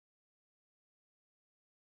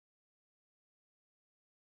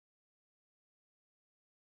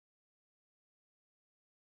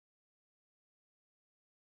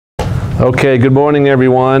Okay, good morning,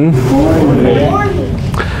 everyone. Good morning.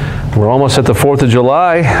 We're almost at the 4th of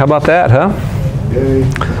July. How about that, huh?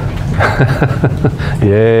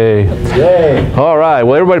 Yay. Yay. Yay. All right,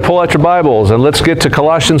 well, everybody pull out your Bibles and let's get to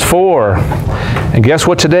Colossians 4. And guess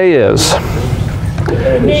what today is?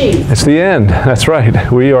 It's the end. That's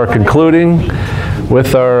right. We are concluding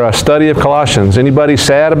with our study of Colossians. Anybody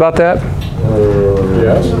sad about that?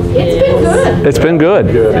 Yes. It's been good.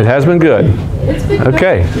 It has been good.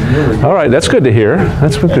 Okay. All right, that's good to hear.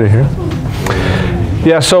 That's good to hear.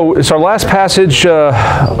 Yeah, so it's our last passage,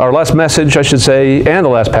 our last message, I should say, and the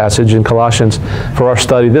last passage in Colossians for our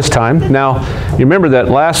study this time. Now, you remember that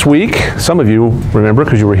last week, some of you remember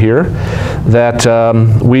because you were here, that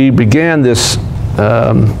we began this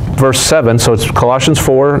verse 7, so it's Colossians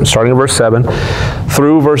 4, starting at verse 7,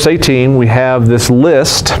 through verse 18, we have this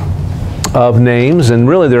list of names, and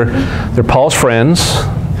really they're Paul's friends.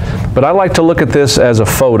 But I like to look at this as a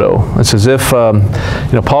photo. It's as if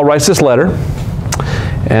Paul writes this letter,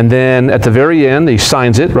 and then at the very end he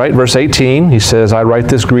signs it, right? Verse 18, he says, "I write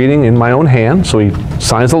this greeting in my own hand." So he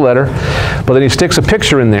signs the letter, but then he sticks a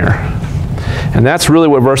picture in there. And that's really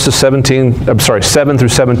what verses 7 through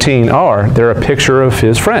 17 are. They're a picture of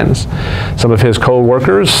his friends. Some of his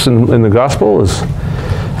co-workers in the gospel is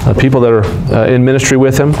people that are in ministry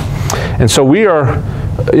with him. And so we are,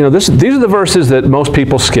 these are the verses that most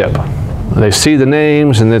people skip. They see the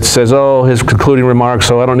names and it says, oh, his concluding remarks,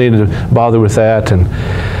 so I don't need to bother with that. And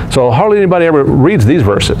so hardly anybody ever reads these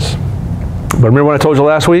verses. But remember what I told you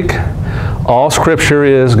last week? All Scripture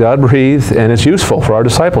is God-breathed and it's useful for our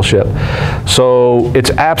discipleship. So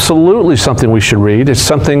it's absolutely something we should read. It's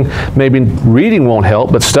something maybe reading won't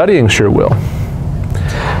help, but studying sure will.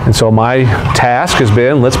 And so my task has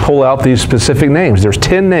been, let's pull out these specific names. There's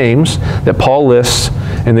 10 names that Paul lists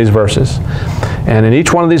in these verses. And in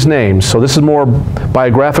each one of these names, so this is more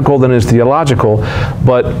biographical than it is theological,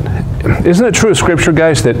 but isn't it true of Scripture,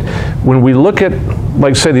 guys, that when we look at,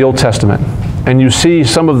 like say, the Old Testament, and you see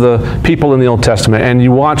some of the people in the Old Testament, and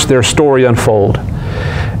you watch their story unfold,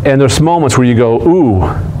 and there's moments where you go, ooh,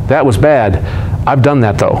 that was bad. I've done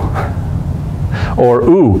that, though. Or,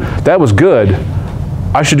 ooh, that was good.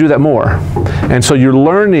 I should do that more. And so you're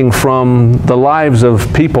learning from the lives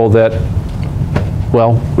of people that,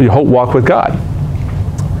 well, we hope walk with God.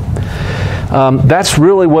 That's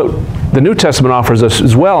really what the New Testament offers us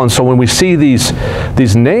as well. And so when we see these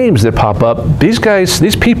names that pop up, these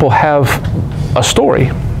people have a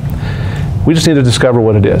story. We just need to discover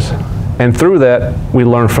what it is. And through that, we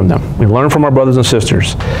learn from them. We learn from our brothers and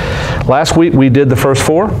sisters. Last week, we did the first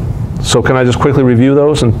 4. So can I just quickly review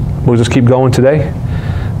those and we'll just keep going today?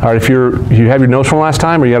 All right, if you have your notes from last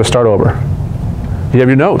time, or you got to start over? You have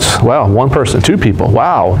your notes. Wow, 1 person, 2 people.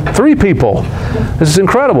 Wow, 3 people. This is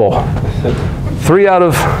incredible. 3 out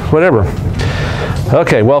of whatever.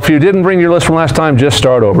 Okay, well, if you didn't bring your list from last time, just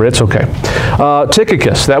start over. It's okay.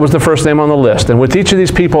 Tychicus, that was the first name on the list. And with each of these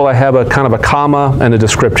people, I have a kind of a comma and a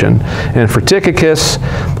description. And for Tychicus,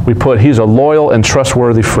 we put, he's a loyal and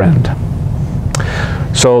trustworthy friend.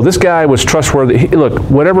 So this guy was trustworthy. Look,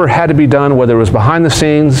 whatever had to be done, whether it was behind the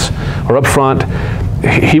scenes or up front,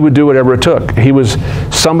 he would do whatever it took. He was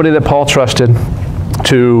somebody that Paul trusted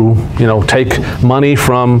to, take money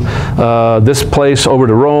from this place over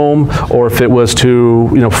to Rome, or if it was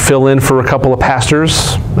to, fill in for a couple of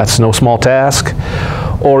pastors, that's no small task,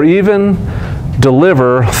 or even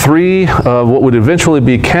deliver 3 of what would eventually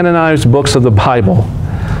be canonized books of the Bible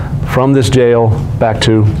from this jail back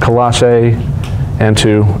to Colossae and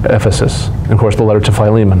to Ephesus, and of course the letter to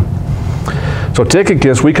Philemon. So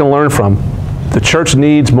Tychicus we can learn from. The church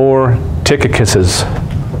needs more Tychicuses.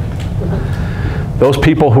 Those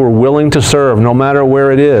people who are willing to serve no matter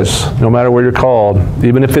where it is, no matter where you're called,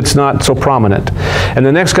 even if it's not so prominent. And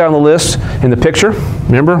the next guy on the list in the picture,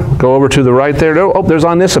 remember, go over to the right there. Oh, there's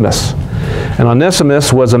Onesimus. And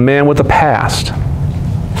Onesimus was a man with a past.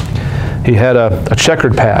 He had a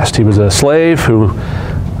checkered past. He was a slave who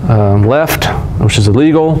left, which is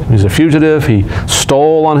illegal. He's a fugitive. He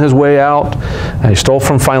stole on his way out. He stole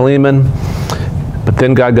from Philemon. But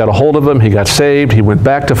then God got a hold of him. He got saved. He went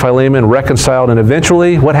back to Philemon, reconciled, and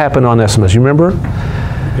eventually, what happened to Onesimus? You remember?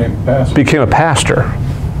 Became a pastor.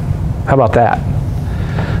 How about that?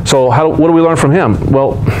 So what do we learn from him?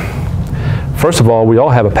 Well, first of all, we all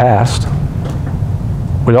have a past.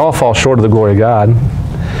 We all fall short of the glory of God.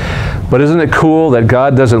 But isn't it cool that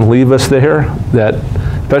God doesn't leave us there? That,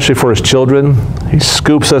 especially for His children, He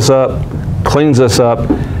scoops us up, cleans us up,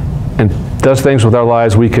 and does things with our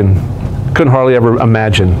lives we couldn't hardly ever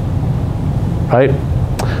imagine. Right?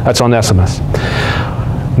 That's Onesimus.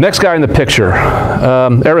 Next guy in the picture,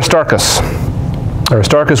 Aristarchus.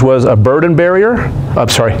 Aristarchus was a burden bearer.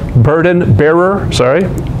 Burden bearer. Sorry.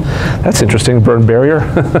 That's interesting, burden bearer.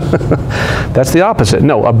 That's the opposite.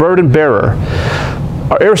 No, a burden bearer.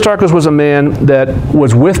 Aristarchus was a man that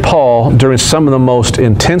was with Paul during some of the most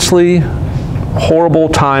intensely horrible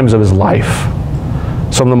times of his life.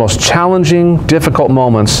 Some of the most challenging, difficult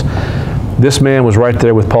moments. This man was right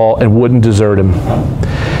there with Paul and wouldn't desert him.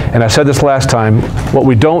 And I said this last time, what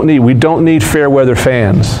we don't need fair weather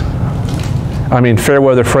fans. I mean fair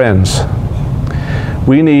weather friends.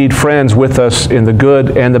 We need friends with us in the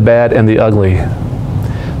good and the bad and the ugly.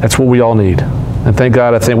 That's what we all need. And thank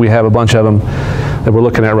God I think we have a bunch of them that we're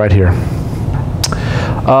looking at right here.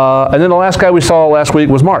 And then the last guy we saw last week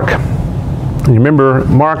was Mark. And you remember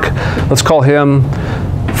Mark, let's call him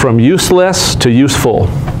from useless to useful.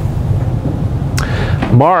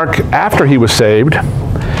 Mark, after he was saved,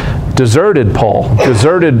 deserted Paul,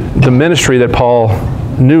 deserted the ministry that Paul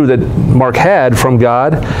knew that Mark had from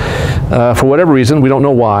God for whatever reason. We don't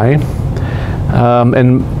know why.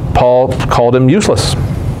 And Paul called him useless.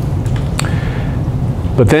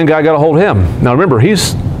 But then God got a hold of him. Now remember,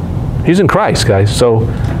 he's in Christ, guys. So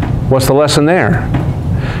what's the lesson there?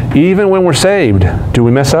 Even when we're saved, do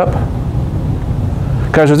we mess up?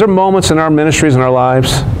 Guys, is there moments in our ministries and our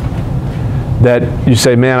lives that you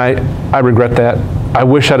say, man, I regret that. I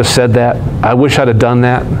wish I'd have said that. I wish I'd have done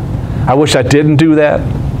that. I wish I didn't do that.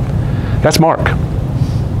 That's Mark.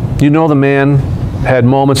 You know the man had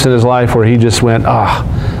moments in his life where he just went,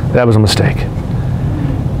 that was a mistake.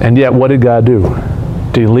 And yet, what did God do?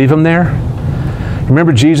 Did he leave him there?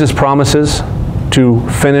 Remember Jesus' promises to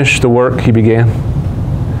finish the work he began?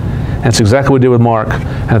 And that's exactly what he did with Mark.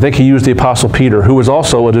 And I think he used the Apostle Peter, who was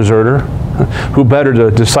also a deserter. Who better to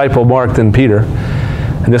disciple Mark than Peter?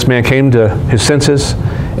 And this man came to his senses,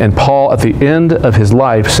 and Paul, at the end of his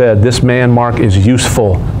life, said, this man, Mark, is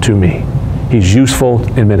useful to me. He's useful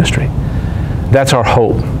in ministry. That's our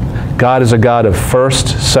hope. God is a God of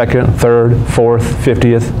first, second, third, fourth,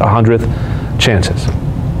 50th, 100th chances.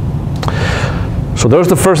 So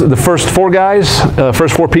those are the first four guys,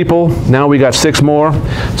 first four people. Now we got 6 more.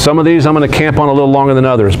 Some of these I'm going to camp on a little longer than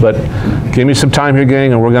others, but give me some time here,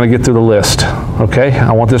 gang, and we're going to get through the list. Okay?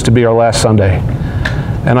 I want this to be our last Sunday.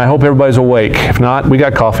 And I hope everybody's awake. If not, we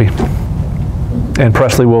got coffee. And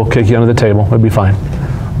Presley will kick you under the table. It'll be fine.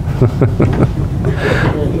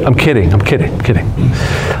 I'm kidding.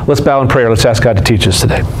 Let's bow in prayer. Let's ask God to teach us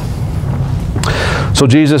today. So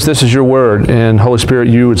Jesus, this is your word, and Holy Spirit,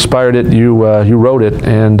 you inspired it, you wrote it,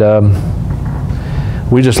 and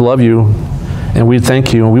we just love you, and we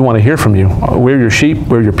thank you, and we want to hear from you. We're your sheep,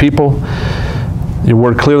 we're your people. Your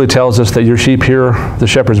word clearly tells us that your sheep hear the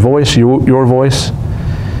shepherd's voice, your voice.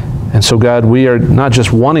 And so God, we are not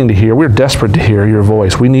just wanting to hear, we're desperate to hear your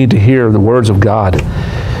voice. We need to hear the words of God.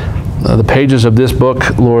 The pages of this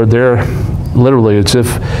book, Lord, they're literally, it's as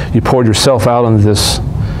if you poured yourself out on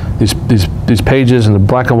these pages, and the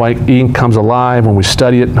black and white ink comes alive when we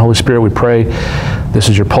study it. And Holy Spirit, we pray, this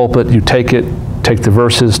is your pulpit. You take it, take the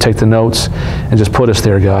verses, take the notes, and just put us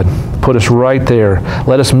there, God. Put us right there.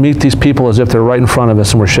 Let us meet these people as if they're right in front of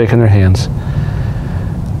us and we're shaking their hands.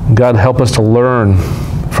 God, help us to learn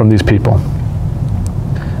from these people.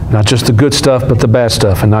 Not just the good stuff, but the bad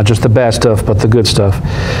stuff. And not just the bad stuff, but the good stuff.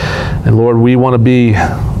 And Lord, we want to be,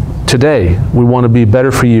 today, we want to be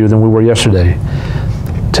better for you than we were yesterday.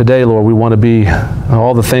 Today, Lord, we want to be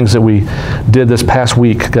all the things that we did this past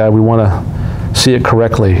week. God, we want to see it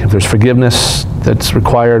correctly. If there's forgiveness that's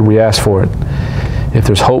required, we ask for it. If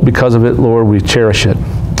there's hope because of it, Lord, we cherish it.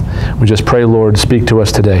 We just pray, Lord, speak to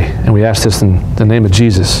us today. And we ask this in the name of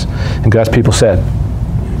Jesus. And God's people said,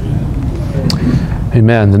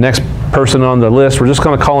 amen. The next person on the list, we're just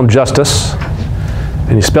going to call him Justus.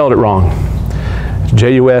 And he spelled it wrong. It's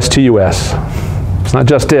J-U-S-T-U-S. It's not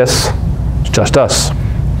Justice, it's just us.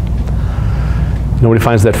 Nobody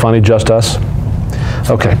finds that funny, just us?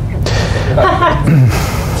 Okay.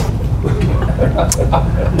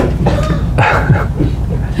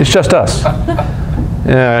 It's just us.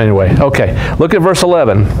 Anyway, okay. Look at verse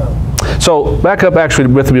 11. So back up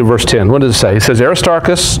actually with me to verse 10. What does it say? It says,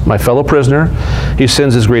 Aristarchus, my fellow prisoner, he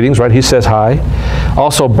sends his greetings, right? He says hi.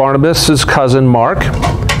 Also Barnabas' cousin Mark,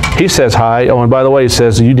 he says hi. Oh, and by the way, he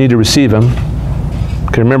says you need to receive him.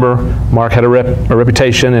 Okay, remember, Mark had a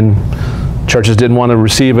reputation, and churches didn't want to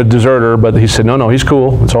receive a deserter, but he said, no, he's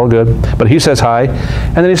cool. It's all good. But he says hi.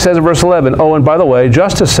 And then he says in verse 11, oh, and by the way,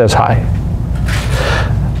 Justus says hi.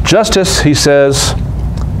 Justus, he says,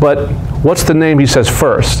 but what's the name he says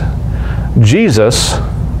first? Jesus,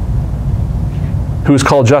 who is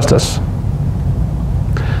called Justus.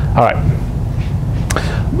 All right.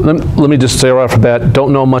 Let me just say right off the bat,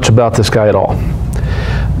 don't know much about this guy at all.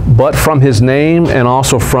 But from his name and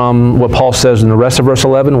also from what Paul says in the rest of verse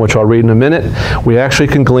 11, which I'll read in a minute, we actually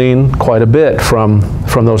can glean quite a bit from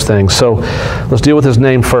those things. So let's deal with his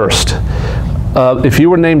name first. If you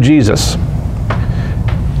were named Jesus,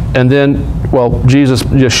 and then, well, Jesus,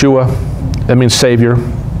 Yeshua, that means Savior.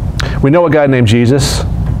 We know a guy named Jesus,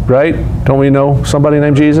 right? Don't we know somebody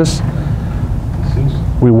named Jesus?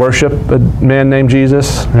 We worship a man named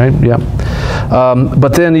Jesus, right? Yeah.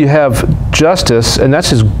 But then you have Justus, and that's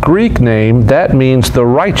his Greek name. That means the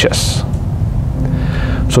righteous.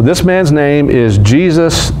 So this man's name is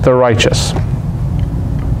Jesus the Righteous.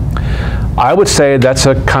 I would say that's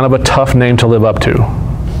a kind of a tough name to live up to.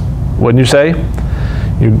 Wouldn't you say?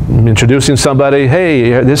 You're introducing somebody,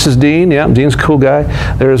 hey, this is Dean. Yeah, Dean's a cool guy.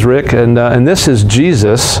 There's Rick. And this is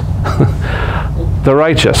Jesus the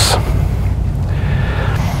Righteous.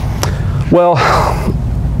 Well,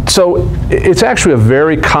 so it's actually a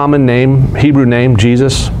very common name, Hebrew name,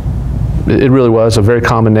 Jesus. It really was a very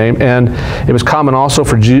common name. And it was common also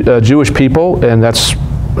for Jewish people, and that's,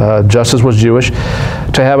 Justus was Jewish,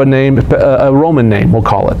 to have a name, a Roman name, we'll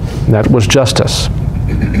call it. And that was Justus.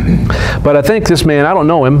 But I think this man, I don't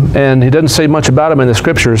know him, and he doesn't say much about him in the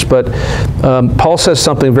scriptures, but Paul says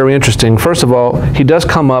something very interesting. First of all, he does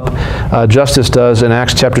come up, Justus does, in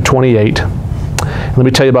Acts chapter 28. Let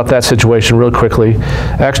me tell you about that situation real quickly.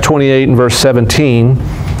 Acts 28 and verse 17,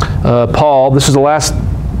 Paul, this is the last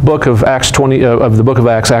book of Acts 20 of the book of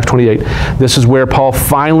Acts, Acts 28. This is where Paul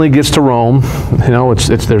finally gets to Rome. You know,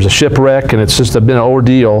 there's a shipwreck, and it's just been an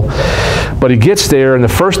ordeal. But he gets there, and the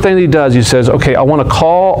first thing he does, he says, okay, I want to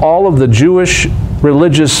call all of the Jewish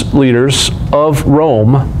religious leaders of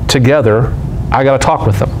Rome together. I got to talk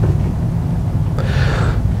with them.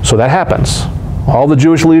 So that happens. All the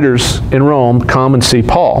Jewish leaders in Rome come and see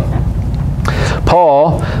Paul.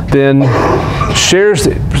 Paul then shares,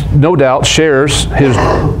 no doubt, shares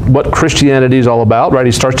what Christianity is all about, right?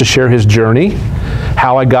 He starts to share his journey,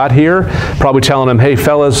 how I got here, probably telling them, hey,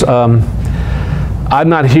 fellas, I'm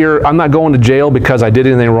not here, I'm not going to jail because I did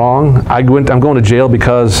anything wrong. I'm going to jail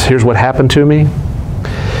because here's what happened to me.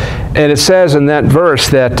 And it says in that verse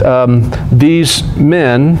that these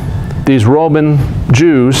men, these Roman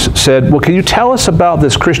Jews, said, well, can you tell us about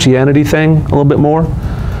this Christianity thing a little bit more?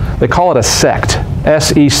 They call it a sect,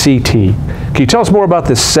 S-E-C-T. Can you tell us more about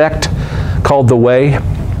this sect called the Way?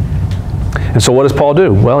 And so what does Paul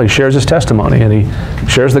do? Well, he shares his testimony, and he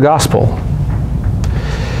shares the gospel.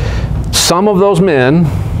 Some of those men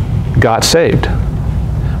got saved,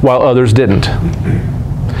 while others didn't.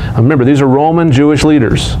 Remember, these are Roman Jewish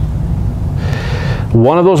leaders.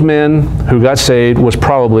 One of those men who got saved was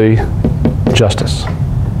probably Justus.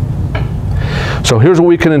 So here's what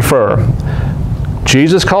we can infer.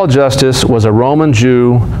 Jesus called Justus was a Roman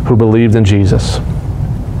Jew who believed in Jesus.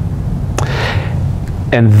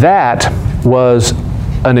 And that was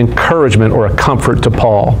an encouragement or a comfort to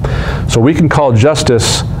Paul. So we can call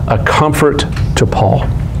Justus a comfort to Paul.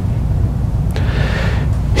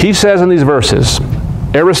 He says in these verses,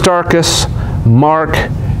 Aristarchus, Mark,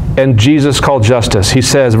 and Jesus called Justus. He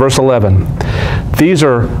says, verse 11, these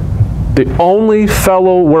are the only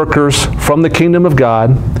fellow workers from the kingdom of God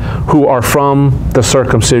who are from the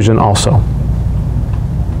circumcision also.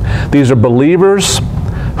 These are believers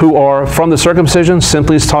who are from the circumcision,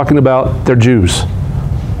 simply is talking about they're Jews.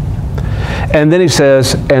 And then he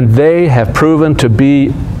says, and they have proven to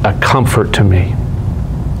be a comfort to me.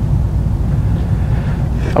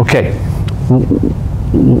 Okay.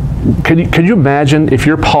 Can you imagine if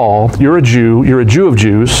you're Paul, you're a Jew of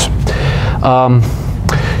Jews,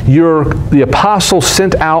 you're the apostle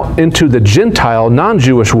sent out into the Gentile,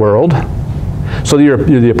 non-Jewish world, so you're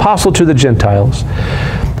the apostle to the Gentiles.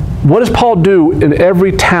 What does Paul do in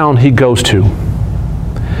every town he goes to?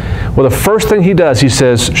 Well, the first thing he does, he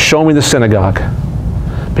says, show me the synagogue,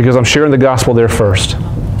 because I'm sharing the gospel there first.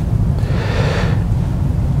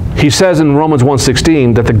 He says in Romans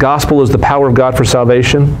 1:16 that the gospel is the power of God for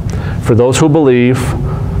salvation for those who believe,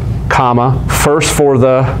 comma, first for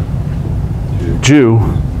the Jew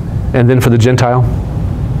and then for the Gentile.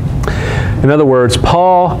 In other words,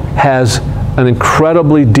 Paul has an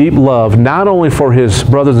incredibly deep love not only for his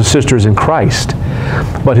brothers and sisters in Christ,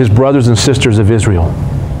 but his brothers and sisters of Israel.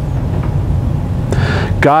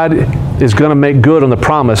 God is going to make good on the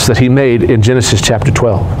promise that he made in Genesis chapter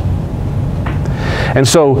 12. And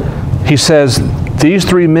so he says, these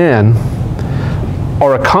three men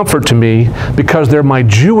are a comfort to me because they're my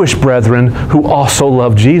Jewish brethren who also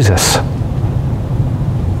love Jesus.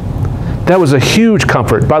 That was a huge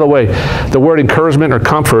comfort. By the way, the word encouragement or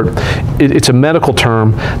comfort, it's a medical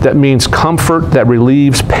term that means comfort that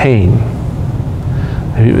relieves pain.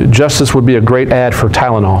 Justus would be a great ad for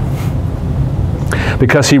Tylenol,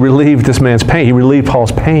 because he relieved this man's pain. He relieved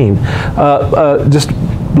Paul's pain. Just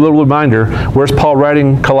a little reminder, where's Paul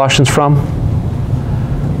writing Colossians from?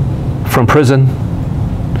 From prison.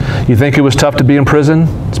 You think it was tough to be in prison,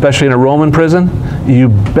 especially in a Roman prison? You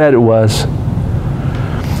bet it was.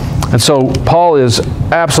 And so Paul is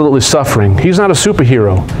absolutely suffering. He's not a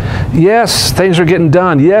superhero. Yes, things are getting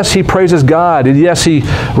done. Yes, he praises God. And yes, he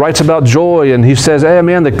writes about joy, and he says, hey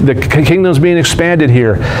man, the kingdom's being expanded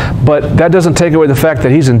here. But that doesn't take away the fact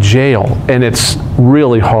that he's in jail, and it's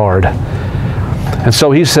really hard. And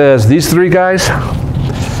so he says, these three guys,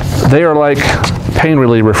 they are like pain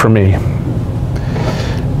reliever for me.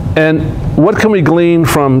 And what can we glean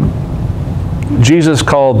from Jesus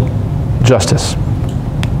called Justus?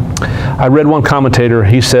 I read one commentator,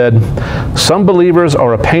 he said, some believers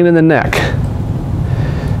are a pain in the neck,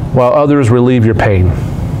 while others relieve your pain.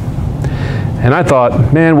 And I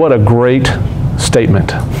thought, man, what a great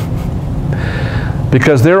statement.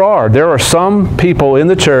 Because there are some people in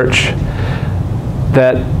the church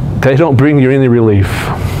that they don't bring you any relief.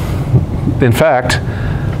 In fact,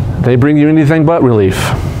 they bring you anything but relief.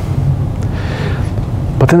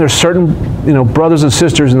 But then there's certain, brothers and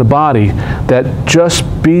sisters in the body that just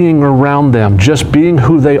being around them, just being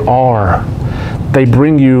who they are, they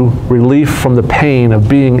bring you relief from the pain of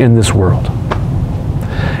being in this world.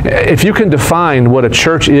 If you can define what a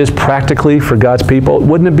church is practically for God's people,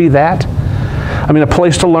 wouldn't it be that? I mean, a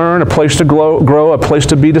place to learn, a place to grow, a place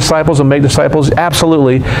to be disciples and make disciples,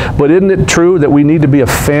 absolutely. But isn't it true that we need to be a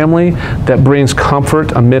family that brings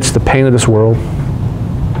comfort amidst the pain of this world?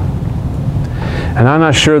 And I'm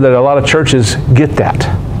not sure that a lot of churches get that.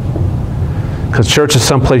 Because church is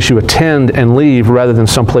someplace you attend and leave rather than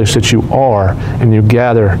someplace that you are and you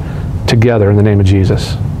gather together in the name of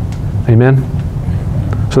Jesus. Amen?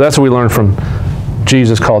 So that's what we learned from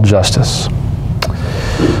Jesus called Justus.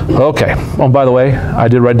 Okay. Oh, by the way, I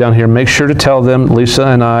did write down here, make sure to tell them Lisa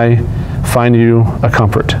and I find you a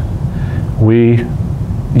comfort.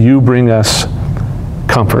 You bring us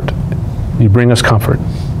comfort. You bring us comfort.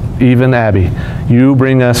 Even Abby. You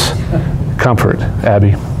bring us comfort,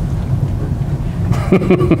 Abby.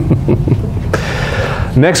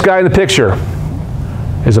 Next guy in the picture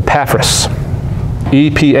is Epaphras.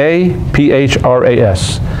 E-P-A-P-H-R-A-S.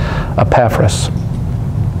 Epaphras.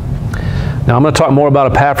 Now I'm going to talk more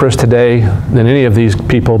about Epaphras today than any of these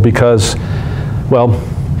people because, well,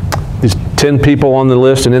 these 10 people on the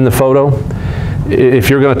list and in the photo, if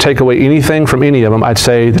you're going to take away anything from any of them, I'd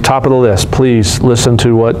say the top of the list, please listen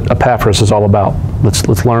to what Epaphras is all about.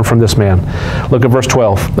 Let's learn from this man. Look at verse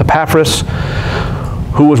 12. Epaphras,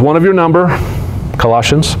 who was one of your number,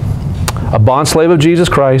 Colossians, a bondslave of Jesus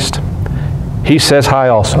Christ, he says hi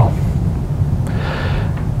also.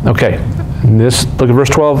 Okay, look at verse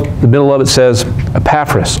 12. The middle of it says,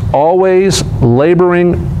 Epaphras, always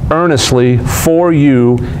laboring earnestly for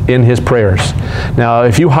you in his prayers. Now,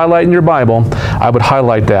 if you highlight in your Bible, I would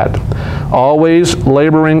highlight that. Always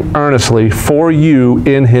laboring earnestly for you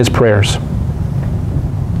in his prayers.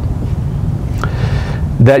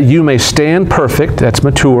 That you may stand perfect, that's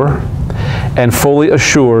mature, and fully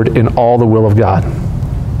assured in all the will of God.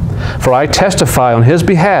 For I testify on his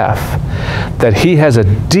behalf that he has a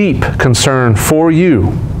deep concern for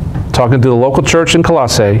you, talking to the local church in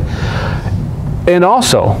Colossae, and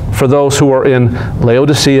also for those who are in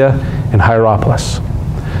Laodicea and Hierapolis.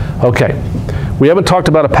 Okay, we haven't talked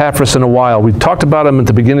about Epaphras in a while. We talked about him at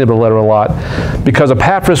the beginning of the letter a lot because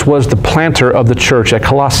Epaphras was the planter of the church at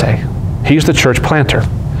Colossae. He's the church planter.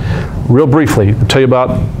 Real briefly, I'll tell you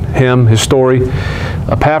about him, his story.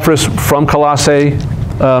 Epaphras from Colossae.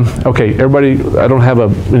 Okay, everybody, I don't have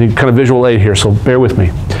any kind of visual aid here, so bear with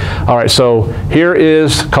me. All right, so here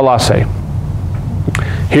is Colossae.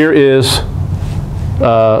 Here is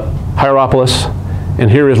Hierapolis,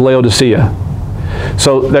 and here is Laodicea.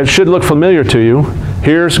 So that should look familiar to you.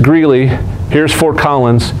 Here's Greeley, here's Fort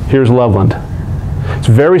Collins, here's Loveland. It's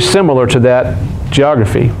very similar to that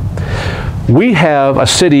geography. We have a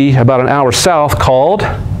city about an hour south called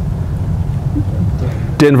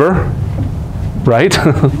Denver, right?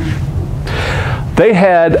 They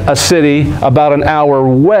had a city about an hour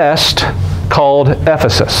west called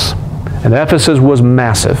Ephesus. And Ephesus was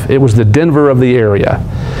massive. It was the Denver of the area.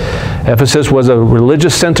 Ephesus was a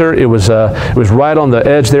religious center. It was right on the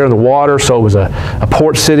edge there in the water, so it was a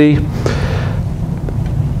port city.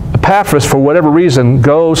 Epaphras, for whatever reason,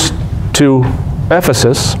 goes to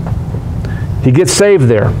Ephesus. He gets saved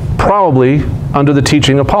there, probably under the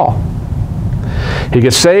teaching of Paul. He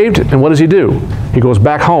gets saved, and what does he do? He goes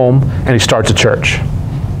back home, and he starts a church.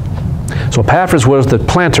 So Epaphras was the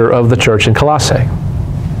planter of the church in Colossae.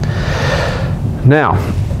 Now,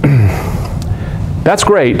 that's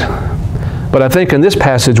great, but I think in this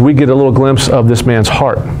passage we get a little glimpse of this man's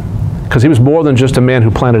heart, because he was more than just a man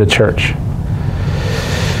who planted a church.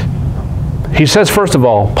 He says, first of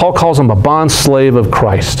all, Paul calls him a bond slave of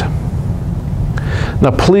Christ.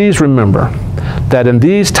 Now, please remember that in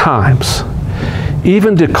these times,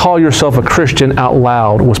 even to call yourself a Christian out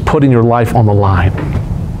loud was putting your life on the line.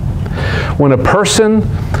 When a person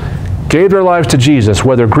gave their lives to Jesus,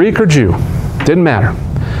 whether Greek or Jew, didn't matter.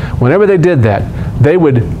 Whenever they did that,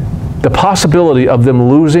 the possibility of them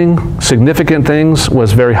losing significant things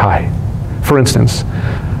was very high. For instance,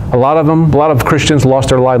 a lot of Christians lost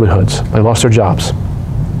their livelihoods. They lost their jobs.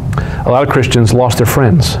 A lot of Christians lost their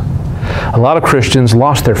friends. A lot of Christians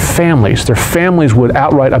lost their families. Their families would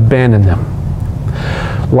outright abandon them.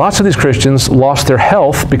 Lots of these Christians lost their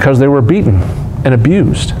health because they were beaten and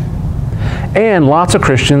abused. And lots of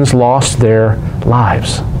Christians lost their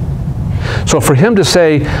lives. So for him to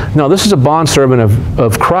say, no, this is a bondservant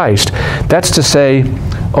of Christ, that's to say,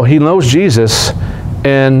 oh, he knows Jesus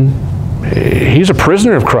and he's a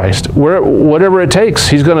prisoner of Christ. Whatever it takes,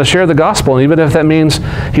 he's going to share the gospel, and even if that means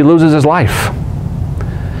he loses his life.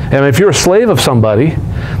 And if you're a slave of somebody,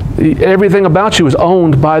 everything about you is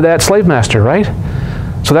owned by that slave master, right?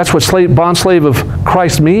 So that's what bond slave of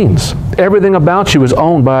Christ means. Everything about you is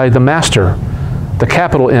owned by the master, the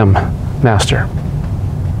capital M master.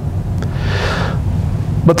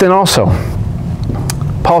 But then also,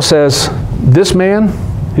 Paul says, this man,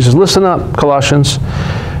 he says, listen up, Colossians,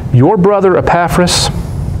 your brother Epaphras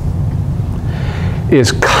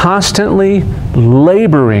is constantly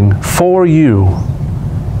laboring for you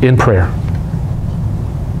in prayer.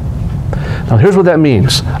 Now here's what that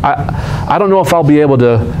means. I don't know if I'll be able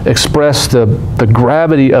to express the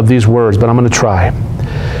gravity of these words, but I'm going to try.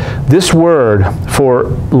 This word for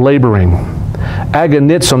laboring,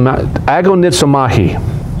 agonitzomahi,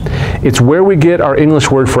 it's where we get our English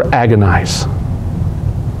word for agonize.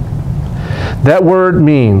 That word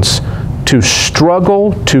means to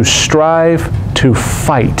struggle, to strive, to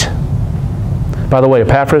fight. By the way,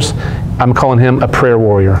 Epaphras, I'm calling him a prayer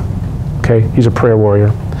warrior. Okay, he's a prayer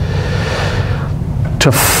warrior.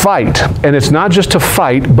 To fight, and it's not just to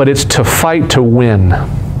fight, but it's to fight to win.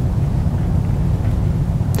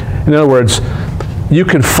 In other words, you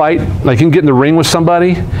can fight, like you can get in the ring with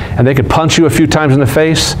somebody, and they could punch you a few times in the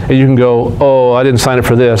face, and you can go, oh, I didn't sign up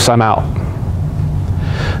for this, I'm out.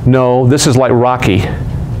 No, this is like Rocky.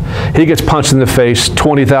 He gets punched in the face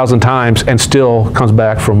 20,000 times and still comes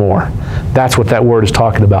back for more. That's what that word is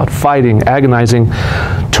talking about. Fighting, agonizing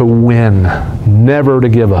to win, never to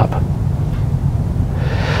give up.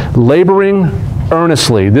 Laboring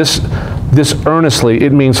earnestly. This earnestly,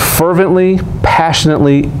 it means fervently,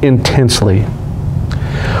 passionately, intensely.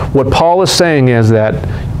 What Paul is saying is that,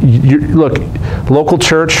 look, local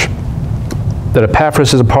church that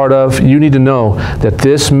Epaphras is a part of, you need to know that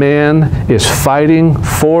this man is fighting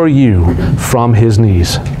for you from his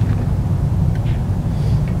knees.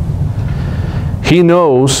 He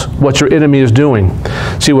knows what your enemy is doing.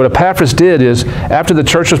 See, what Epaphras did is, after the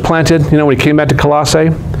church was planted, you know, when he came back to Colossae,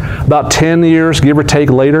 about 10 years, give or take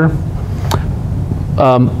later,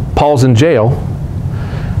 Paul's in jail,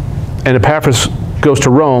 and Epaphras goes to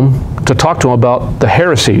Rome to talk to him about the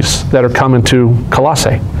heresies that are coming to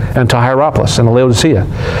Colossae and to Hierapolis and Laodicea.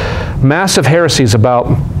 Massive heresies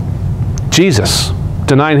about Jesus,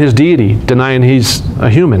 denying his deity, denying he's a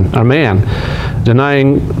human, a man,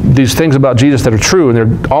 denying these things about Jesus that are true, and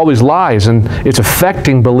they're all these lies, and it's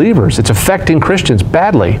affecting believers. It's affecting Christians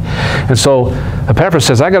badly. And so Epaphras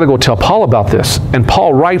says, I got to go tell Paul about this. And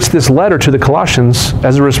Paul writes this letter to the Colossians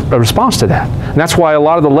as a response to that. And that's why a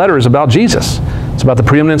lot of the letter is about Jesus. It's about the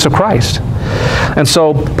preeminence of Christ. And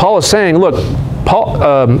so Paul is saying, look,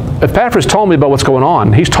 Epaphras told me about what's going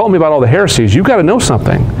on. He's told me about all the heresies. You've got to know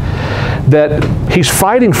something. That he's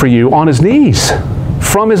fighting for you on his knees,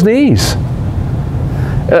 from his knees.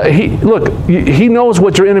 He knows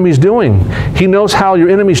what your enemy's doing. He knows how your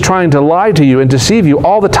enemy's trying to lie to you and deceive you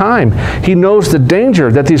all the time. He knows the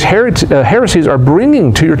danger that these heresies are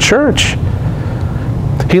bringing to your church.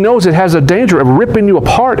 He knows it has a danger of ripping you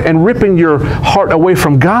apart and ripping your heart away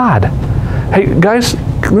from God. Hey, guys,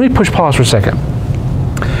 let me push pause for a second.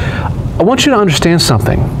 I want you to understand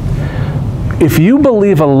something. If you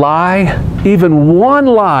believe a lie, even one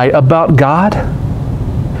lie about God,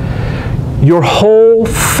 your whole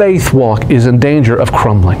faith walk is in danger of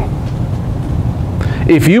crumbling.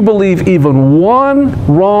 If you believe even one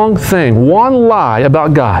wrong thing, one lie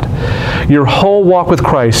about God, your whole walk with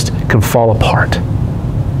Christ can fall apart.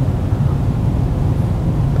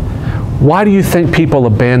 Why do you think people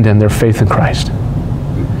abandon their faith in Christ?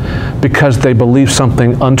 because they believe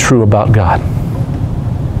something untrue about God.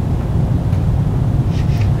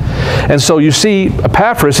 And so you see,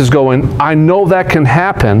 Epaphras is going, I know that can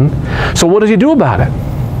happen, so what does he do about it?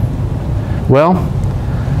 Well,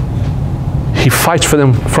 he fights for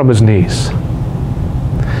them from his knees.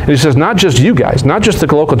 And he says, not just you guys, not just the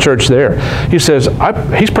local church there. He says,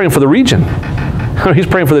 he's praying for the region. He's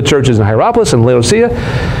praying for the churches in Hierapolis and Laodicea.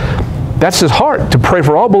 That's his heart, to pray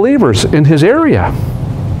for all believers in his area.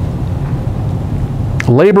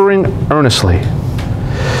 Laboring earnestly.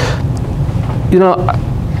 You know,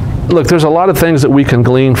 look, there's a lot of things that we can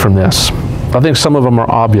glean from this. I think some of them are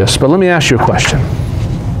obvious, but let me ask you a question.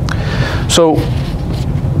 So,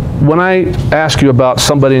 when I ask you about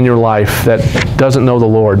somebody in your life that doesn't know the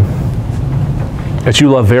Lord, that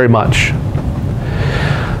you love very much,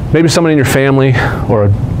 maybe somebody in your family or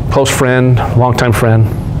a close friend, longtime friend,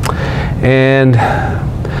 and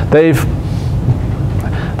they've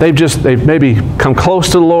maybe come close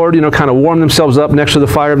to the Lord, you know, kind of warmed themselves up next to the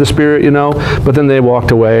fire of the Spirit, you know, but then they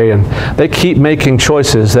walked away and they keep making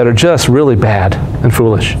choices that are just really bad and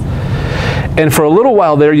foolish. And for a little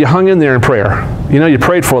while there, you hung in there in prayer. You know, you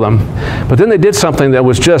prayed for them. But then they did something that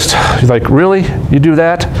was just like, really? You do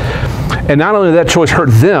that? And not only did that choice hurt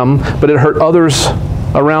them, but it hurt others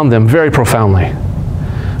around them very profoundly.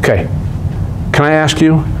 Okay, can I ask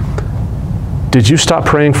you, did you stop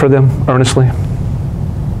praying for them earnestly?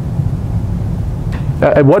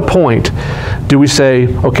 At what point do we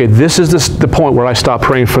say, okay, this is the point where I stop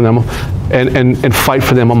praying for them and fight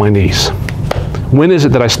for them on my knees? When is it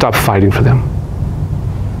that I stop fighting for them?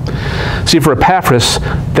 See, for Epaphras,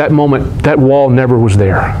 that moment, that wall never was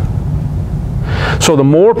there. So the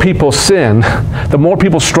more people sin, the more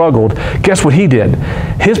people struggled, guess what he did?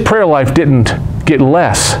 His prayer life didn't get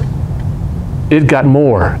less. It got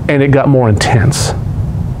more, and it got more intense.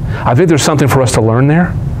 I think there's something for us to learn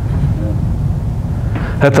there.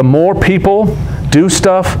 That the more people do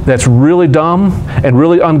stuff that's really dumb and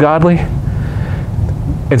really ungodly,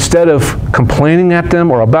 instead of complaining at them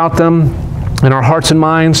or about them in our hearts and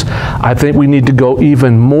minds, I think we need to go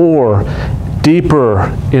even more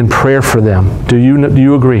deeper in prayer for them. Do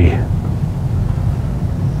you agree?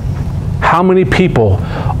 How many people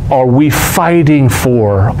are we fighting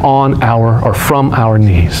for on our or from our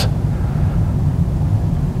knees?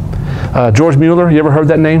 George Mueller, you ever heard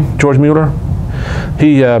that name? George Mueller?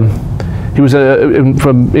 He was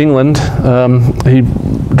from England. He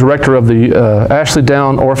director of the Ashley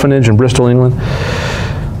Down Orphanage in Bristol, England.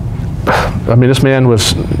 I mean, this man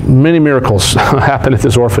was, many miracles happened at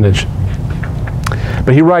this orphanage.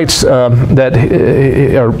 But he writes that,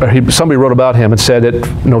 somebody wrote about him and said that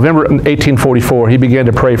November 1844, he began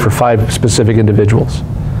to pray for 5 specific individuals.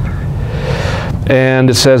 And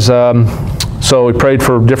it says, so he prayed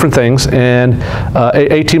for different things, and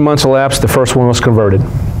 18 months elapsed, the first one was converted.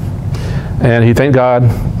 And he thanked God.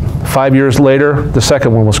 5 years later, the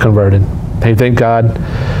second one was converted. He thanked God,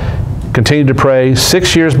 continued to pray.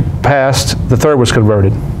 6 years passed, the third was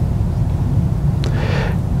converted.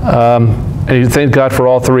 And he thanked God for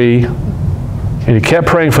all 3. And he kept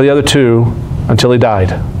praying for the other 2 until he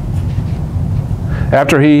died.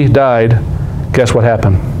 After he died, guess what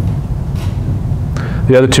happened?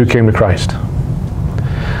 The other 2 came to Christ.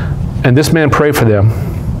 And this man prayed for them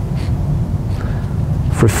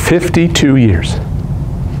for 52 years.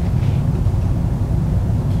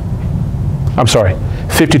 I'm sorry,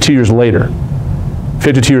 52 years later.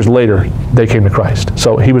 52 years later, they came to Christ.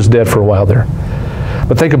 So he was dead for a while there.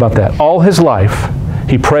 But think about that. All his life,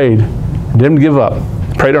 he prayed, didn't give up,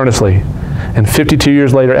 prayed earnestly. And 52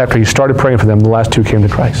 years later, after he started praying for them, the last 2 came to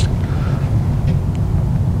Christ.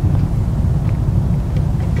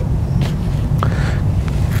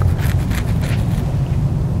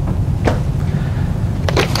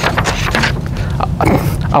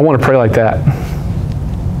 I want to pray like that.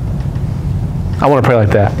 I want to pray like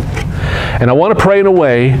that. And I want to pray in a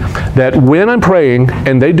way that when I'm praying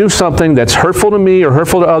and they do something that's hurtful to me or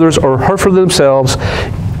hurtful to others or hurtful to themselves,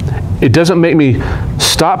 it doesn't make me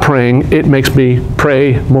stop praying, it makes me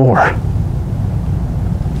pray more.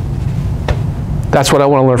 That's what I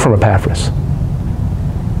want to learn from Epaphras.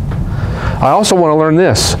 I also want to learn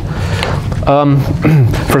this.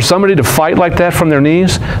 For somebody to fight like that from their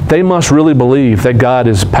knees, they must really believe that God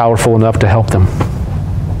is powerful enough to help them.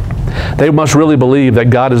 They must really believe that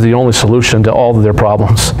God is the only solution to all of their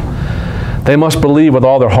problems. They must believe with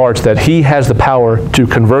all their hearts that He has the power to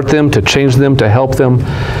convert them, to change them, to help them.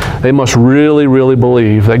 They must really, really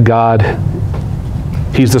believe that God,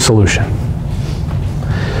 He's the solution.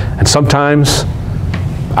 And sometimes,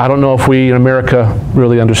 I don't know if we in America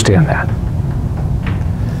really understand that.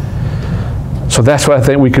 So So that's what I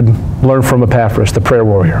think we could learn from Epaphras, the prayer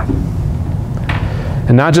warrior.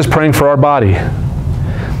 And not just praying for our body,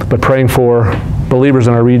 but praying for believers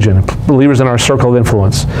in our region, believers in our circle of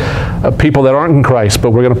influence, people that aren't in Christ, but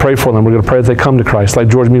we're going to pray for them. We're going to pray that they come to Christ, like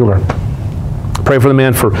George Mueller. Pray for the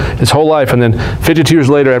man for his whole life, and then 52 years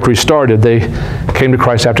later after he started, they came to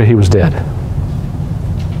Christ after he was dead.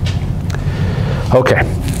 Okay.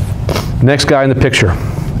 Next guy in the picture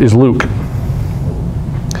is Luke.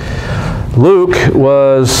 Luke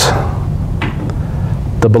was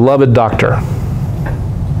the beloved doctor.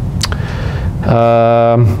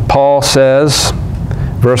 Paul says,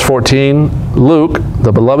 verse 14, Luke,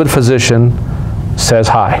 the beloved physician, says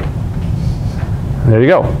hi. There you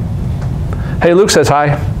go. Hey, Luke says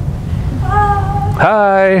hi.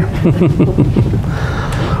 Hi.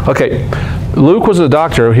 Okay, Luke was a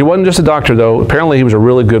doctor. He wasn't just a doctor, though. Apparently, he was a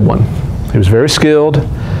really good one. He was very skilled.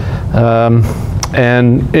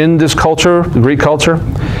 And in this culture, the Greek culture,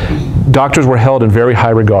 doctors were held in very high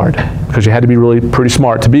regard because you had to be really pretty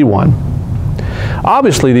smart to be one.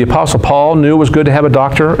 Obviously, the Apostle Paul knew it was good to have a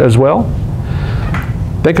doctor as well.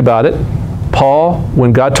 Think about it. Paul,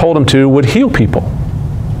 when God told him to, would heal people.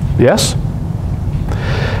 Yes?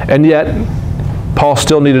 And yet, Paul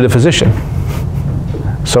still needed a physician.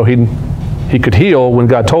 So he could heal when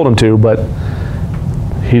God told him to, but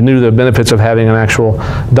he knew the benefits of having an actual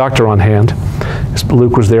doctor on hand.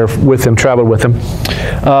 Luke was there with him, traveled with him.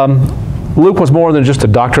 Luke was more than just a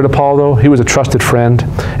doctor to Paul, though. He was a trusted friend.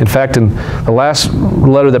 In fact, in the last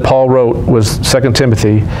letter that Paul wrote was 2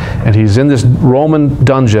 Timothy, and he's in this Roman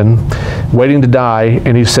dungeon waiting to die,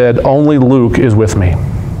 and he said, "Only Luke is with me."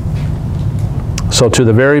 So to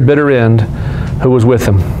the very bitter end, who was with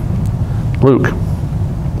him? Luke.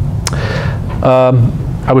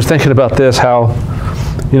 I was thinking about this, how,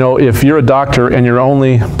 you know, if you're a doctor and your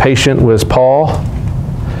only patient was Paul,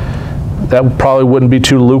 that probably wouldn't be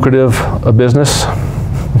too lucrative a business,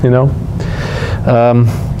 you know.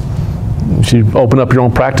 If you open up your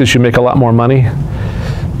own practice, you make a lot more money.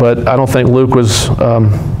 But I don't think Luke was,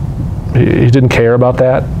 he didn't care about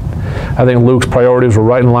that. I think Luke's priorities were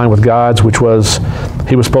right in line with God's, which was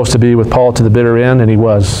he was supposed to be with Paul to the bitter end, and he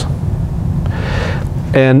was.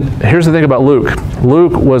 And here's the thing about Luke.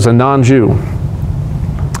 Luke was a non-Jew.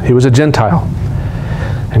 He was a Gentile.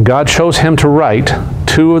 And God chose him to write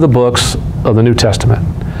 2 of the books of the New Testament,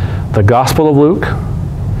 the Gospel of Luke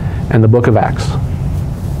and the book of Acts.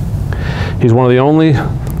 He's one of the only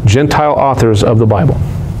Gentile authors of the Bible.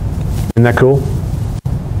 Isn't that cool?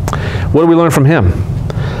 What do we learn from him?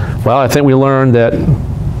 Well, I think we learn that,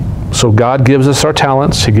 so God gives us our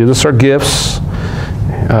talents, He gives us our gifts.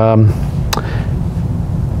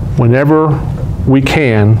 Whenever we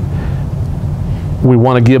can, we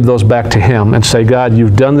want to give those back to Him and say, God,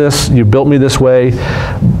 you've done this, you built me this way,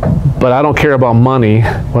 but I don't care about money.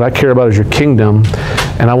 What I care about is your kingdom,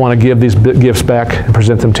 and I want to give these gifts back and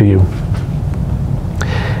present them to you.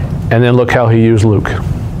 And then look how He used Luke.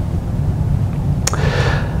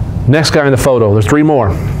 Next guy in the photo, there's 3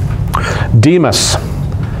 more. Demas.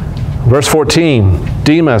 Verse 14,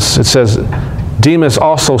 Demas, it says, Demas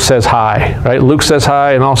also says hi, right? Luke says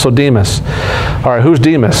hi, and also Demas. All right, who's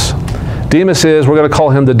Demas? Demas is, we're going to call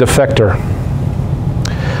him the defector.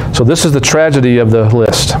 So this is the tragedy of the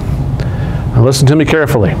list. Now listen to me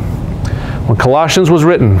carefully. When Colossians was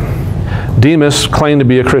written, Demas claimed to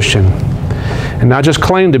be a Christian. And not just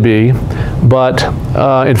claimed to be, but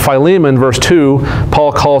in Philemon, verse 2,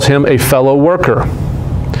 Paul calls him a fellow worker.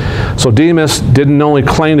 So Demas didn't only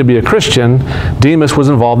claim to be a Christian, Demas was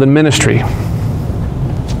involved in ministry.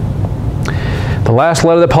 The last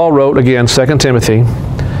letter that Paul wrote, again, 2 Timothy,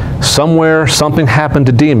 somewhere something happened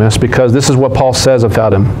to Demas, because this is what Paul says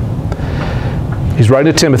about him. He's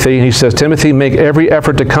writing to Timothy, and he says, Timothy, make every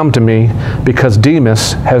effort to come to me, because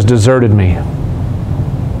Demas has deserted me.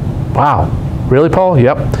 Wow. Really, Paul?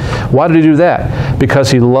 Yep. Why did he do that? Because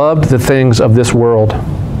he loved the things of this world.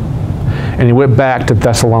 And he went back to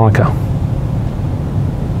Thessalonica.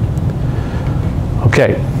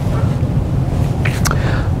 Okay.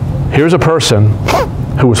 Here's a person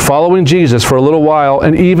who was following Jesus for a little while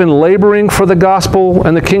and even laboring for the gospel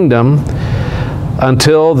and the kingdom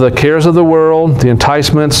until the cares of the world, the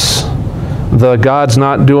enticements, the God's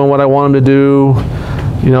not doing what I want him to do,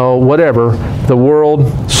 you know, whatever, the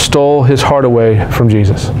world stole his heart away from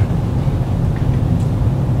Jesus.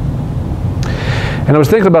 And I was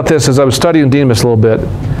thinking about this as I was studying Demas a little bit.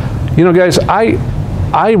 You know, guys, I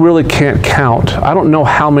really can't count. I don't know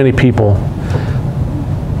how many people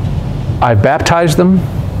I baptized them.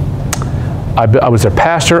 I was their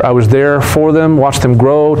pastor. I was there for them, watched them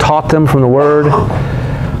grow, taught them from the Word.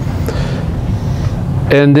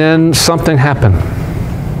 And then something happened.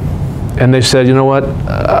 And they said, you know what,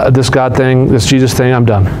 this God thing, this Jesus thing, I'm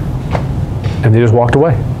done. And they just walked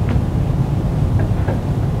away.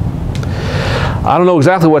 I don't know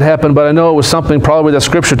exactly what happened, but I know it was something probably that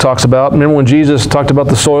Scripture talks about. Remember when Jesus talked about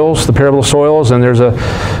the soils, the parable of soils, and there's a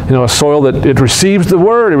soil that it receives the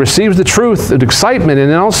word, it receives the truth, the excitement, and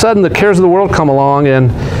then all of a sudden the cares of the world come along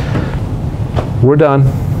and we're done.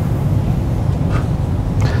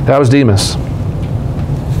 That was Demas.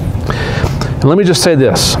 And let me just say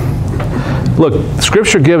this. Look,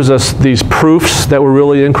 Scripture gives us these proofs that we're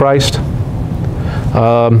really in Christ.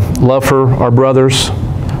 Love for our brothers,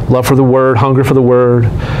 love for the Word, hunger for the Word.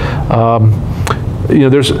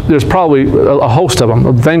 There's probably a host of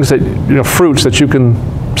them, things that, fruits that you can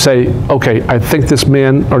say, okay, I think this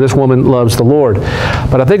man or this woman loves the Lord.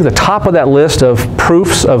 But I think the top of that list of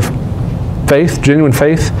proofs of faith, genuine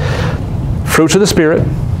faith, fruits of the Spirit.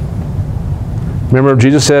 Remember,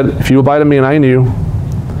 Jesus said, if you abide in me and I in you,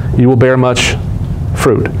 you will bear much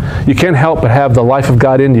fruit. You can't help but have the life of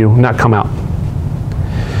God in you not come out.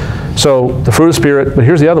 So, the fruit of the Spirit, but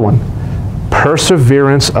here's the other one.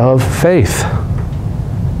 Perseverance of faith.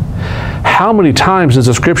 How many times does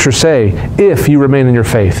the Scripture say, if you remain in your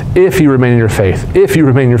faith, if you remain in your faith, if you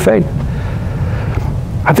remain in your faith?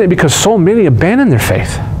 I think because so many abandon their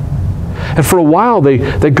faith. And for a while, they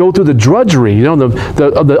go through the drudgery,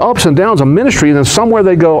 the ups and downs of ministry, and then somewhere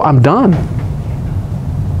they go, I'm done.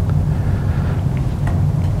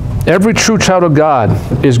 Every true child of God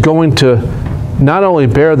is going to not only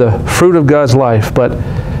bear the fruit of God's life, but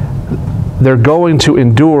they're going to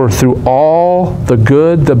endure through all the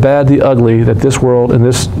good, the bad, the ugly that this world and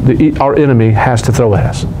our enemy has to throw at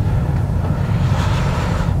us.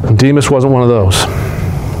 And Demas wasn't one of those.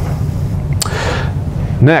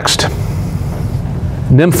 Next,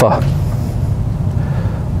 Nympha.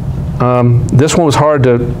 This one was hard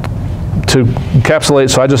to encapsulate,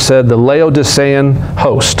 so I just said the Laodicean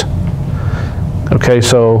host. Okay,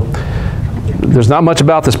 so there's not much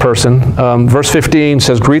about this person. Verse 15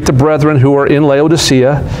 says, greet the brethren who are in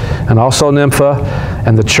Laodicea, and also Nympha,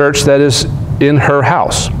 and the church that is in her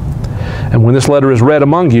house. And when this letter is read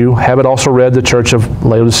among you, have it also read the church of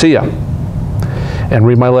Laodicea. And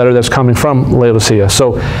read my letter that's coming from Laodicea.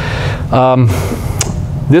 So,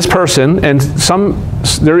 this person, and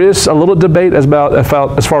there is a little debate as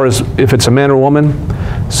far as if it's a man or woman.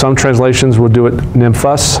 Some translations will do it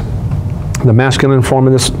nymphus, the masculine form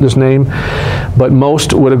of this name. But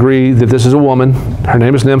most would agree that this is a woman. Her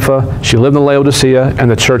name is Nympha. She lived in Laodicea, and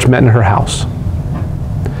the church met in her house.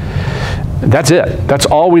 That's it. That's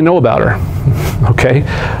all we know about her. Okay?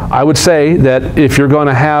 I would say that if you're going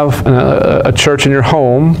to have a church in your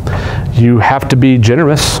home, you have to be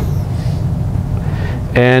generous.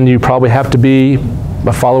 And you probably have to be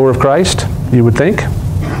a follower of Christ, you would think.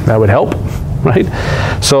 That would help, right?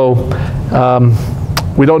 So,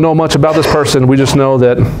 we don't know much about this person. We just know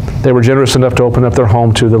that they were generous enough to open up their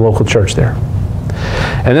home to the local church there.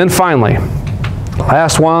 And then finally,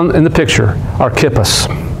 last one in the picture, Archippus.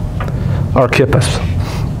 Archippus.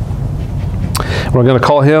 We're going to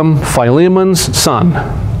call him Philemon's son.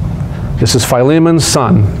 This is Philemon's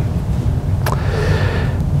son.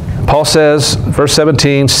 Paul says, verse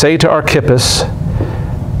 17, say to Archippus,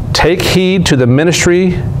 take heed to the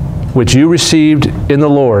ministry which you received in the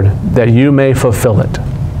Lord, that you may fulfill it.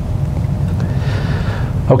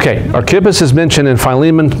 Okay, Archippus is mentioned in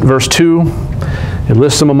Philemon, verse 2. It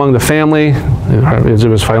lists him among the family. It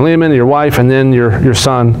was Philemon, your wife, and then your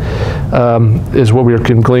son is what we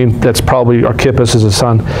can glean. That's probably Archippus is his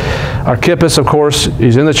son. Archippus, of course,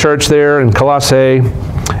 he's in the church there in Colossae.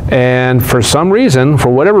 And for some reason, for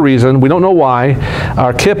whatever reason, we don't know why,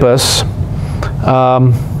 Archippus,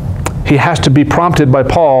 he has to be prompted by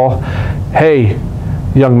Paul, hey,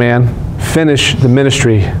 young man, finish the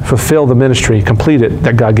ministry, fulfill the ministry, complete it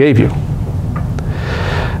that God gave you.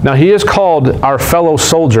 Now, he is called our fellow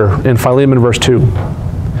soldier in Philemon verse 2.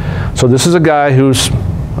 So this is a guy who's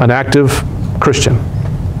an active Christian.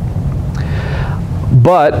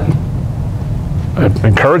 But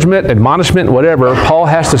encouragement, admonishment, whatever, Paul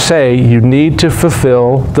has to say, you need to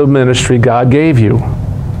fulfill the ministry God gave you.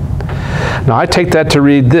 Now, I take that to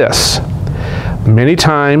read this. Many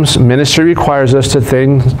times, ministry requires us to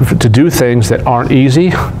do things that aren't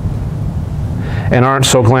easy and aren't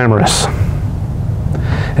so glamorous.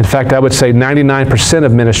 In fact, I would say 99%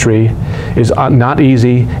 of ministry is not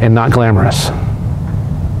easy and not glamorous.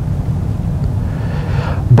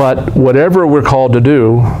 But whatever we're called to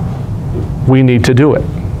do, we need to do it.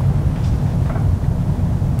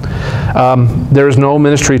 There is no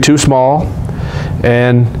ministry too small.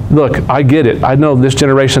 And look, I get it. I know this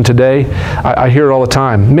generation today, I hear it all the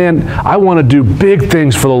time. Man, I want to do big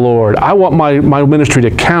things for the Lord. I want my ministry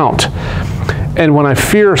to count. And when I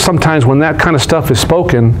fear sometimes when that kind of stuff is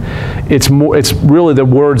spoken, it's really the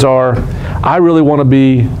words are, I want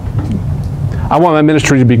my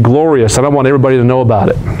ministry to be glorious, and I want everybody to know about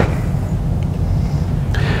it.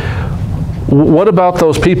 What about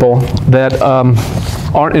those people that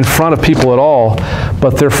aren't in front of people at all,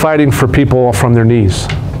 but they're fighting for people from their knees,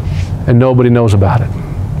 and nobody knows about it?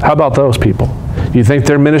 How about those people? Do you think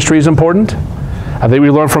their ministry is important? I think we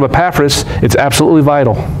learned from Epaphras, it's absolutely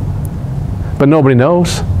vital. But nobody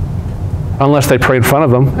knows, unless they pray in front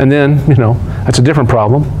of them, and then, that's a different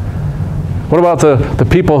problem. What about the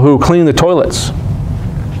people who clean the toilets?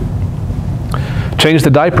 Change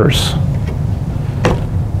the diapers?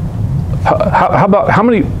 How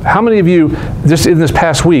many of you, just in this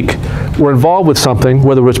past week, were involved with something,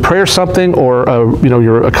 whether it was prayer something or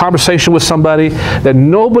a conversation with somebody that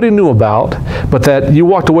nobody knew about, but that you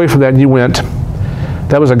walked away from that and you went,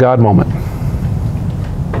 that was a God moment.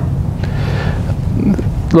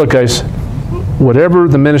 Look, guys, whatever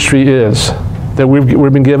the ministry is that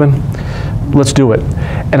we've been given, let's do it.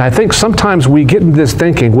 And I think sometimes we get into this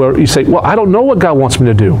thinking where you say, well, I don't know what God wants me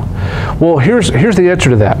to do. Well, here's the answer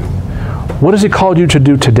to that. What has He called you to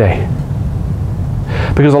do today?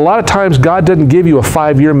 Because a lot of times God doesn't give you a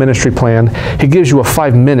 5-year ministry plan. He gives you a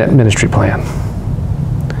 5-minute ministry plan.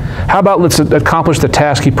 How about let's accomplish the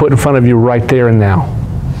task He put in front of you right there and now?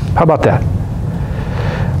 How about that?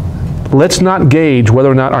 Let's not gauge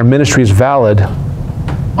whether or not our ministry is valid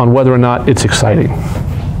on whether or not it's exciting.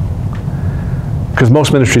 Because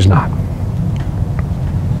most ministry is not.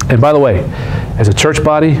 And by the way, as a church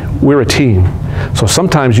body, we're a team. So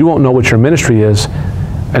sometimes you won't know what your ministry is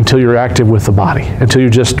until you're active with the body, until you're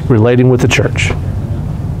just relating with the church.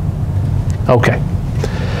 Okay.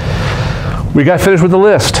 We got finished with the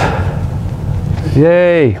list.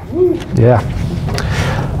 Yay. Yeah.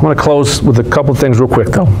 I'm going to close with a couple of things real quick,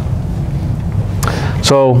 though.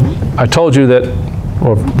 So I told you that,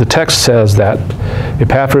 or the text says that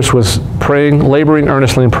Epaphras was praying, laboring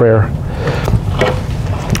earnestly in prayer.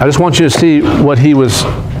 I just want you to see what he was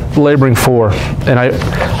laboring for. And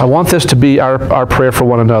I want this to be our prayer for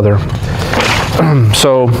one another.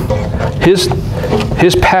 So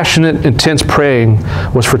his passionate, intense praying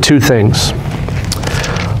was for 2 things.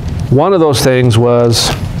 One of those things was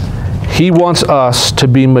he wants us to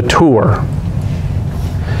be mature.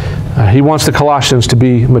 He wants the Colossians to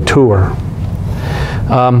be mature.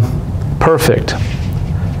 Perfect.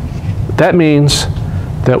 That means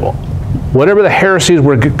that whatever the heresies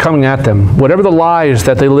were coming at them, whatever the lies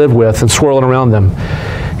that they lived with and swirling around them,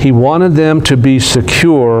 he wanted them to be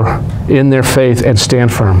secure in their faith and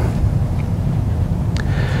stand firm.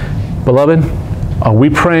 Beloved, are we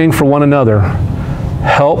praying for one another?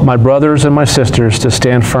 Help my brothers and my sisters to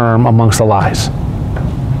stand firm amongst the lies.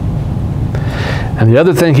 And the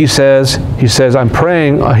other thing he says, I'm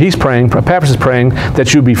praying, Epaphras is praying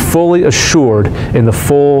that you be fully assured in the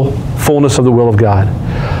fullness of the will of God.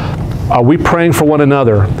 Are we praying for one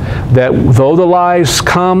another that though the lies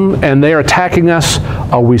come and they are attacking us,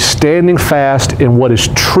 are we standing fast in what is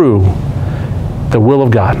true, the will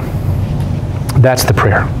of God? That's the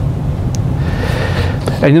prayer.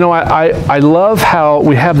 And I love how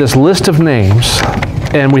we have this list of names,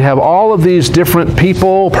 and we have all of these different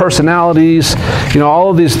people, personalities,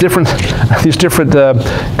 all of these different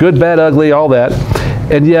good, bad, ugly, all that.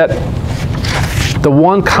 And yet, the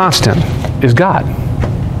one constant is God.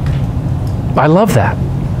 I love that.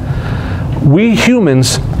 We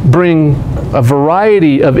humans bring a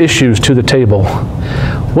variety of issues to the table.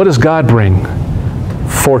 What does God bring?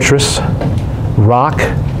 Fortress, rock,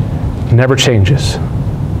 never changes.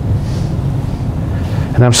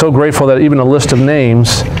 And I'm so grateful that even a list of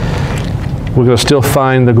names, we're going to still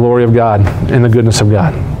find the glory of God and the goodness of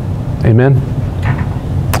God. Amen?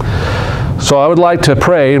 So I would like to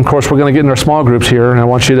pray, and of course we're going to get in our small groups here, and I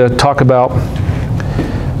want you to talk about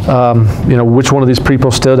which one of these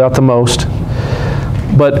people stood out the most.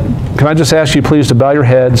 But can I just ask you please to bow your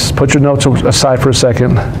heads, put your notes aside for a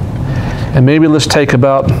second, and maybe let's take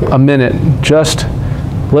about a minute.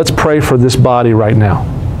 Let's pray for this body right now.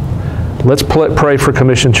 Let's pray for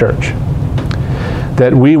Commission Church,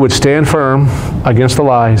 that we would stand firm against the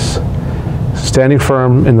lies, standing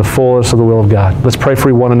firm in the fullness of the will of God. Let's pray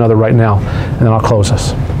for one another right now, and then I'll close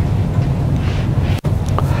us.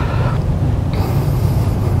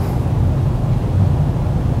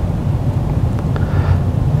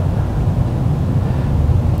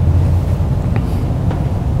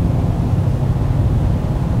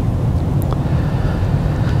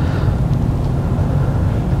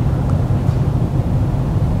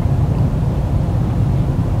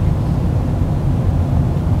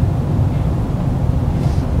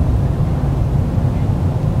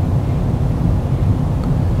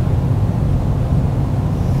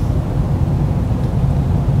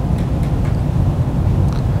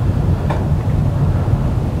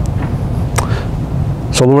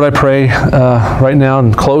 So Lord, I pray right now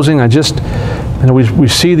in closing, we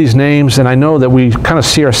see these names, and I know that we kind of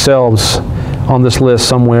see ourselves on this list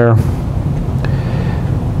somewhere.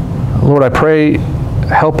 Lord, I pray,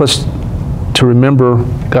 help us to remember,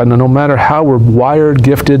 God, no matter how we're wired,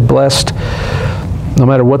 gifted, blessed, no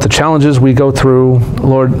matter what the challenges we go through,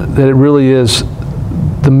 Lord, that it really is,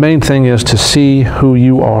 the main thing is to see who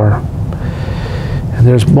you are. And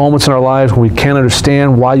there's moments in our lives when we can't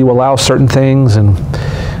understand why you allow certain things, and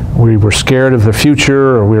we're scared of the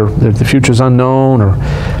future, or the future's unknown,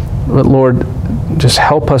 but Lord, just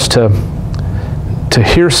help us to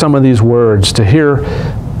hear some of these words, to hear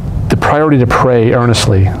the priority to pray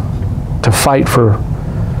earnestly, to fight for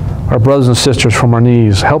our brothers and sisters from our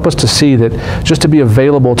knees. Help us to see that just to be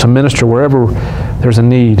available to minister wherever there's a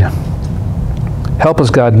need. Help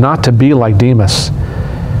us, God, not to be like Demas,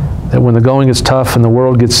 that when the going gets tough and the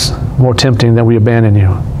world gets more tempting, that we abandon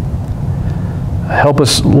you. Help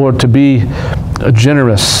us, Lord, to be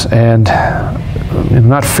generous and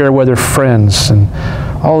not fair weather friends and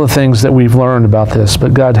all the things that we've learned about this.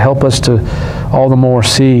 But God, help us to all the more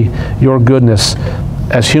see your goodness.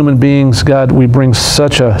 As human beings, God, we bring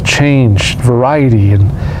such a change, variety,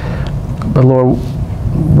 but Lord,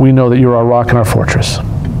 we know that you're our rock and our fortress.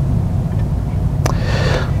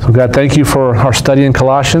 So God, thank you for our study in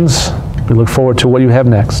Colossians. We look forward to what you have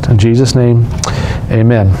next. In Jesus' name,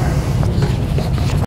 amen.